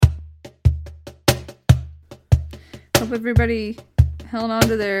Hope everybody held on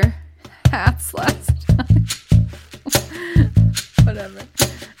to their hats last time. Whatever.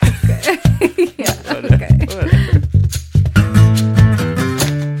 Okay. Yeah, okay. Whatever.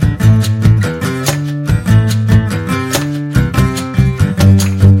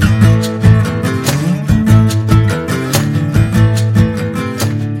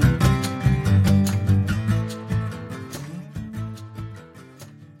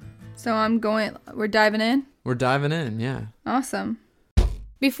 So we're diving in? We're diving in, yeah. Awesome.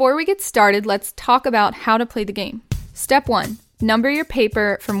 Before we get started, let's talk about how to play the game. Step 1, number your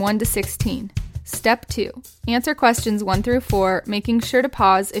paper from 1 to 16. Step 2, answer questions 1 through 4, making sure to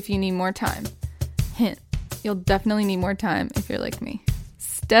pause if you need more time. Hint, you'll definitely need more time if you're like me.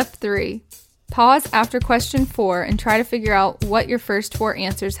 Step 3, pause after question 4 and try to figure out what your first 4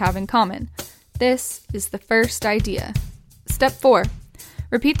 answers have in common. This is the first idea. Step 4,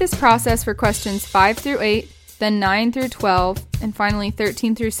 repeat this process for questions 5 through 8, then 9 through 12, and finally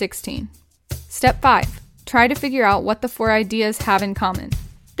 13 through 16. Step 5. Try to figure out what the 4 ideas have in common.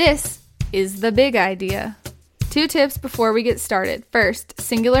 This is the big idea. 2 tips before we get started. First,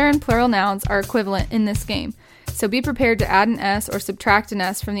 singular and plural nouns are equivalent in this game, so be prepared to add an S or subtract an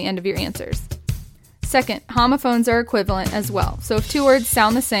S from the end of your answers. Second, homophones are equivalent as well, so if 2 words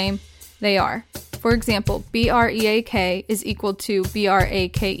sound the same, they are. For example, B-R-E-A-K is equal to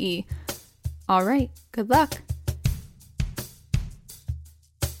B-R-A-K-E. All right, good luck.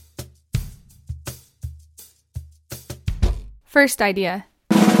 First idea.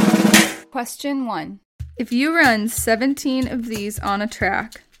 Question 1. If you run 17 of these on a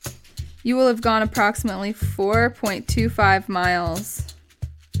track, you will have gone approximately 4.25 miles.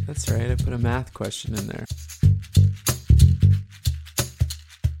 That's right, I put a math question in there.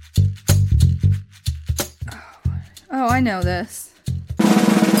 Oh, I know this.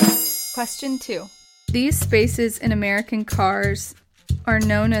 Question 2. These spaces in American cars are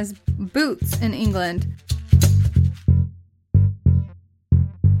known as boots in England.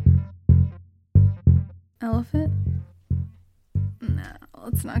 Elephant? No,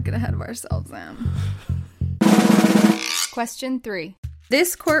 let's not get ahead of ourselves, Em. Question 3.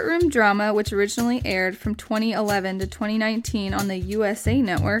 This courtroom drama, which originally aired from 2011 to 2019 on the USA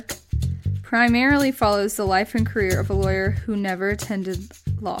Network, primarily follows the life and career of a lawyer who never attended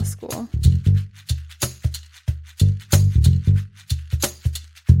law school.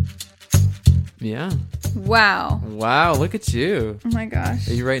 Yeah. Wow. Wow, look at you. Oh my gosh.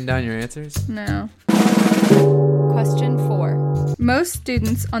 Are you writing down your answers? No. Question 4. Most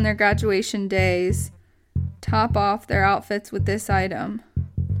students on their graduation days top off their outfits with this item.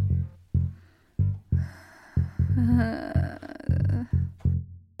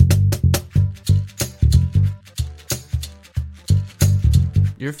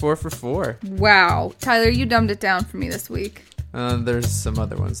 You're 4 for 4. Wow. Tyler, you dumbed it down for me this week. There's some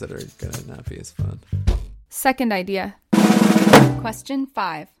other ones that are gonna not be as fun. Second idea. Question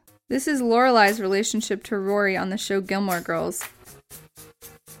 5. This is Lorelai's relationship to Rory on the show Gilmore Girls.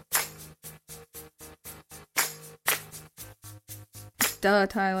 Duh,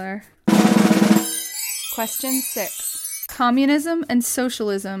 Tyler. Question 6. Communism and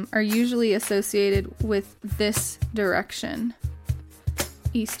socialism are usually associated with this direction.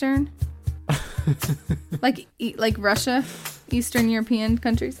 Eastern? like Russia? Eastern European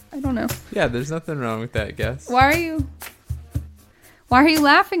countries? I don't know. Yeah, there's nothing wrong with that guess. Why are you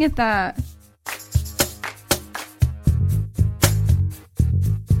laughing at that?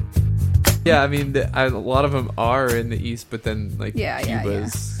 Yeah, I mean, a lot of them are in the East, but then, like,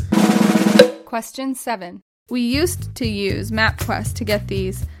 Cuba's... Question 7. We used to use MapQuest to get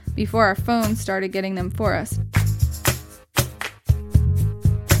these before our phones started getting them for us.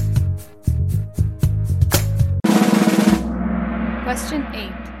 Question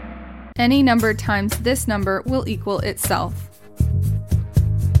 8. Any number times this number will equal itself.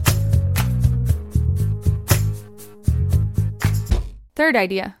 Third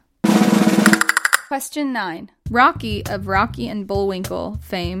idea. Question 9. Rocky of Rocky and Bullwinkle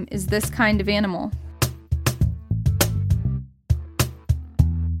fame is this kind of animal.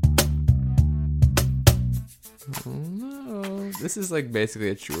 Oh no. This is like basically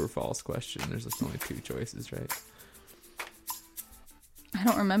a true or false question. There's just only 2 choices, right? I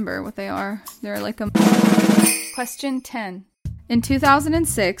don't remember what they are. They're like a... Question 10. In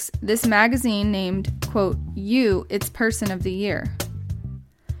 2006, this magazine named, quote, You its Person of the Year.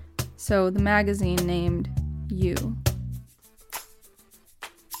 So the magazine named You.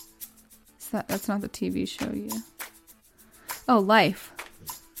 That's not the TV show You. Oh, Life.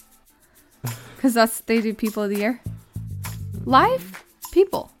 Because they do People of the Year. Life?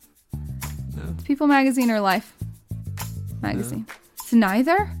 People. No. People magazine or Life? magazine. No. It's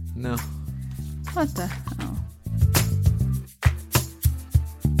neither? No. What the hell?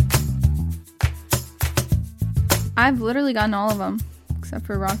 I've literally gotten all of them, except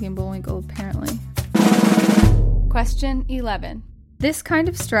for Rocky and Bullwinkle, apparently. Question 11. This kind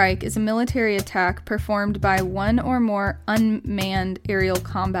of strike is a military attack performed by one or more unmanned aerial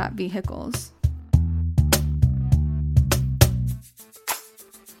combat vehicles.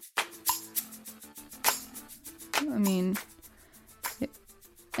 I mean,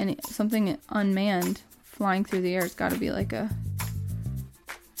 something unmanned flying through the air has got to be like a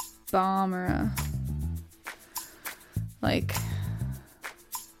bomb or a... Like...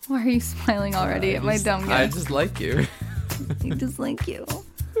 Why are you smiling already at my dumb guess? I just like you. I just like you.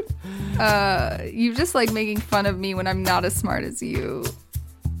 You just like making fun of me when I'm not as smart as you.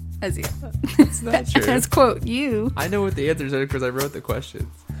 It's not true. As quote, you. I know what the answers are because I wrote the questions.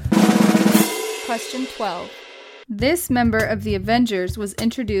 Question 12. This member of the Avengers was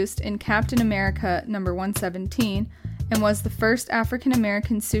introduced in Captain America number 117 and was the first African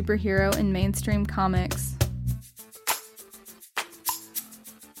American superhero in mainstream comics.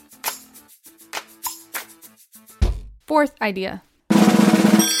 Fourth idea.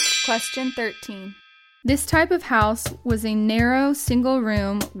 Question 13. This type of house was a narrow,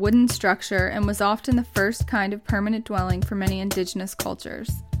 single-room, wooden structure and was often the first kind of permanent dwelling for many indigenous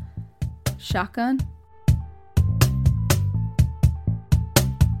cultures. Shotgun?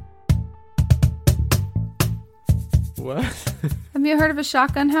 What? Have you heard of a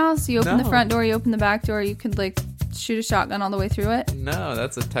shotgun house? You open No. the front door, you open the back door, you could like shoot a shotgun all the way through it? No,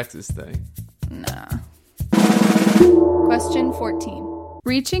 that's a Texas thing. Nah. Question 14.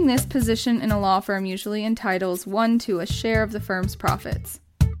 Reaching this position in a law firm usually entitles one to a share of the firm's profits.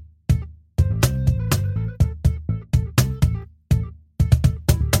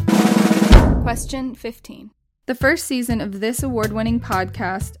 Question 15. The first season of this award-winning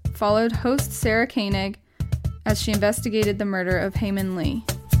podcast followed host Sarah Koenig as she investigated the murder of Haymon Lee.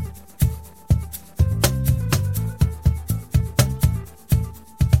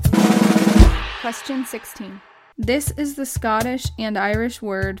 Question 16. This is the Scottish and Irish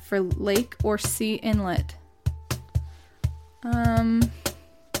word for lake or sea inlet.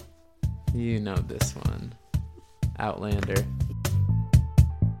 You know this one. Outlander.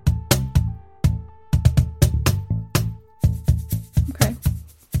 Okay.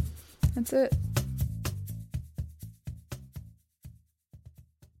 That's it.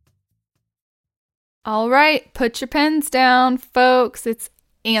 All right, put your pens down, folks. It's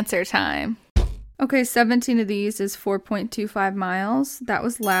answer time. Okay, 17 of these is 4.25 miles. That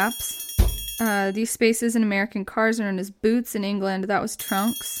was laps. These spaces in American cars are known as boots in England. That was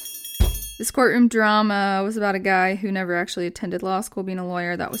trunks. This courtroom drama was about a guy who never actually attended law school being a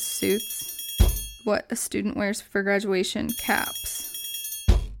lawyer. That was suits. What a student wears for graduation. Caps.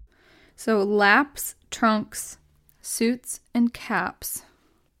 So laps, trunks, suits, and caps.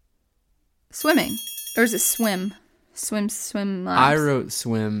 Swimming. Or is it swim? Swim laps. I wrote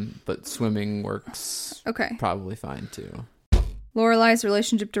swim, but swimming works probably fine too. Lorelei's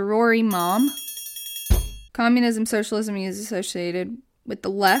relationship to Rory, mom. Communism, socialism is associated with the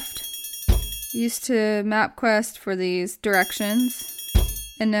left. Used to MapQuest for these directions.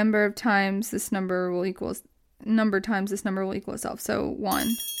 A number times this number will equal itself. So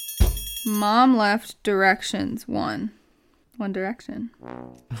 1. Mom left directions 1. One Direction.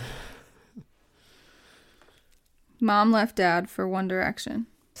 Mom left dad for One Direction.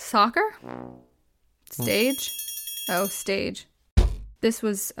 Soccer? Stage? Oh, stage. This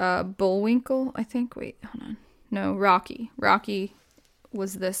was Bullwinkle, I think. Wait, hold on. No, Rocky. Rocky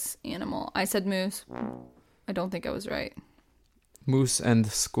was this animal. I said moose. I don't think I was right. Moose and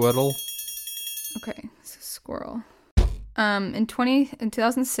squirrel. Okay, so squirrel. In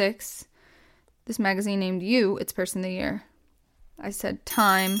 2006, this magazine named you its Person of the Year. I said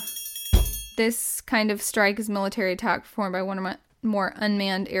time. This kind of strike is military attack performed by one or more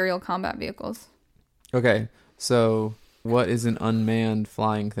unmanned aerial combat vehicles. Okay, so what is an unmanned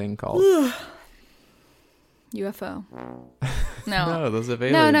flying thing called? UFO. No. No, those are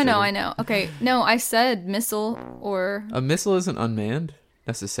aliens. No, I know. Okay, no, I said missile or... A missile isn't unmanned,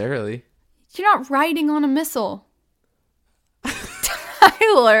 necessarily. You're not riding on a missile.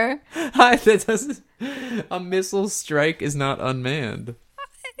 Tyler. A missile strike is not unmanned.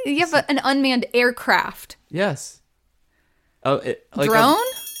 You have an unmanned aircraft. Yes. Oh, drone?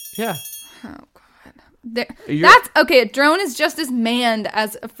 Yeah. Oh, God. That's okay. A drone is just as manned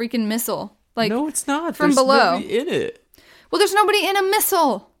as a freaking missile. Like, no, it's not. From there's below. Nobody in it. Well, there's nobody in a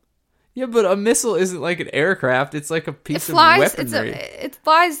missile. Yeah, but a missile isn't like an aircraft. It's like a piece of weaponry. It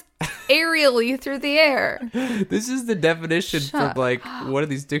flies aerially through the air. This is the definition from like one of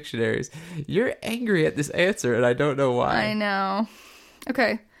these dictionaries. You're angry at this answer, and I don't know why. I know.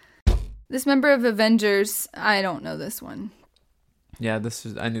 Okay. This member of Avengers, I don't know this one. Yeah,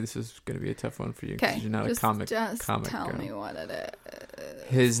 I knew this was going to be a tough one for you because you're not a comic girl. Tell me what it is.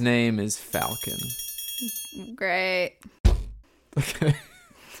 His name is Falcon. Great. Okay.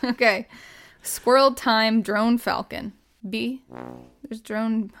 Okay. Squirrel time drone falcon. Bee. There's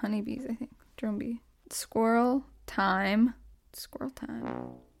drone honeybees, I think. Drone bee. Squirrel time.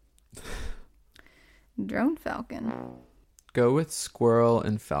 Drone falcon. Go with squirrel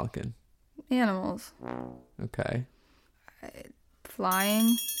and falcon. Animals. Okay.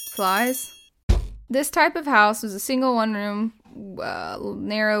 Flies. This type of house was a single one-room,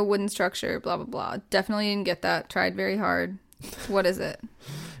 narrow wooden structure, blah, blah, blah. Definitely didn't get that. Tried very hard. What is it?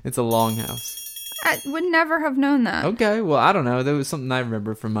 It's a longhouse. I would never have known that. Okay, well, I don't know. That was something I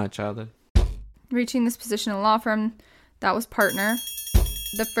remember from my childhood. Reaching this position in a law firm, that was partner.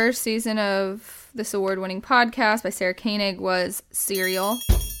 The first season of this award-winning podcast by Sarah Koenig was serial.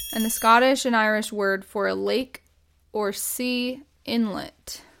 And the Scottish and Irish word for a lake or sea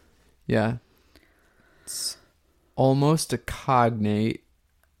inlet. Yeah. It's almost a cognate.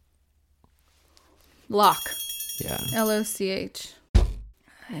 Loch. Yeah. Loch.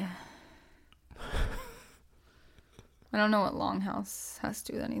 I don't know what longhouse has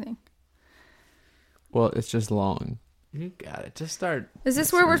to do with anything. Well, it's just long. You got it. Just start. Is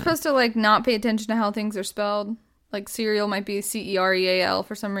this where we're supposed to like not pay attention to how things are spelled? Like cereal might be cereal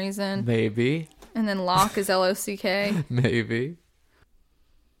for some reason. Maybe. And then lock is lock. Maybe.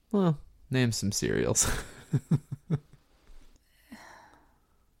 Well, name some cereals.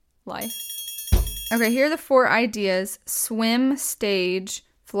 Life. Okay, here are the 4 ideas. Swim, stage,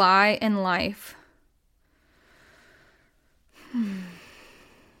 fly, and life. I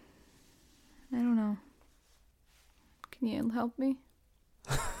don't know. Can you help me?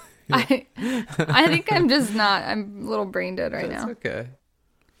 I think I'm just not. I'm a little brain dead right now. That's okay.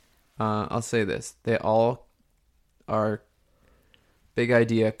 I'll say this. They all are... Big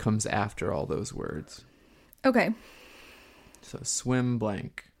idea comes after all those words. Okay. So swim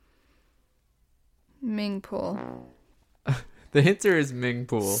blank. Ming pool. The answer is Ming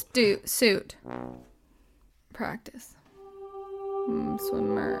pool. Suit. Practice.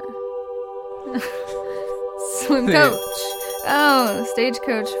 Swimmer. Swim coach. Oh,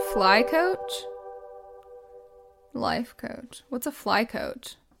 stagecoach. Fly coach? Life coach. What's a fly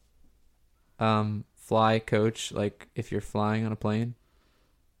coach? Fly coach, like if you're flying on a plane,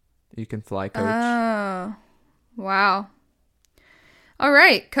 you can fly coach. Oh, wow. All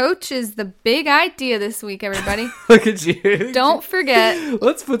right, coach is the big idea this week, everybody. Look at you. Don't forget.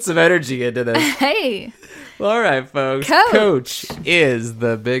 Let's put some energy into this. Hey. All right, folks. Coach is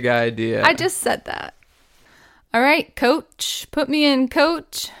the big idea. I just said that. All right, coach. Put me in,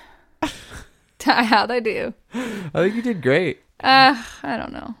 coach. How'd I do? I think you did great. I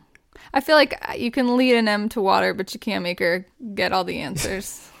don't know. I feel like you can lead an M to water, but you can't make her get all the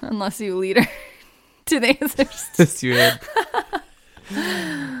answers unless you lead her to the answers. Yes, you did.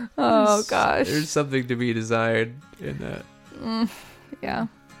 Oh, gosh. There's something to be desired in that. Yeah.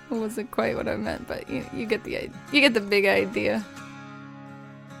 It wasn't quite what I meant, but you get the big idea.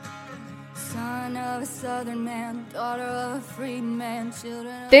 Son of a southern man, daughter of a freed man,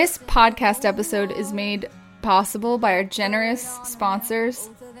 children. This podcast episode is made possible by our generous sponsors,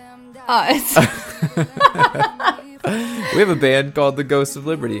 us. We have a band called The Ghosts of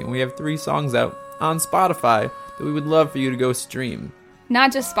Liberty, and we have 3 songs out on Spotify that we would love for you to go stream.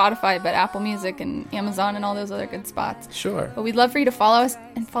 Not just Spotify, but Apple Music and Amazon and all those other good spots. Sure. But we'd love for you to follow us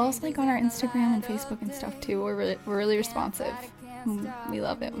like on our Instagram and Facebook and stuff too. We're really responsive. We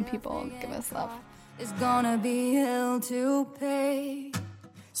love it when people give us love. It's gonna be hell to pay.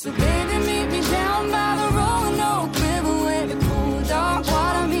 So baby, meet me down by the rolling oak river where the cool dark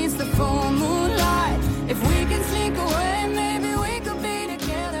water meets the full moonlight. If we can sneak away, maybe we could be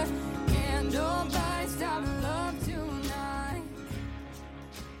together. Candle by stop love tonight.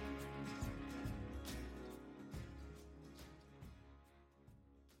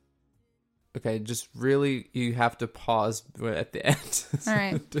 Okay, just really, you have to pause at the end. All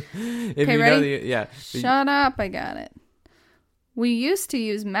right. If okay, you ready? Know yeah. Shut up, I got it. We used to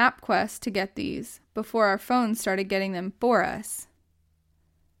use MapQuest to get these before our phones started getting them for us.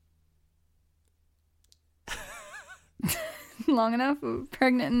 Long enough?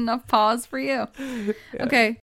 Pregnant enough pause for you. Yeah. Okay.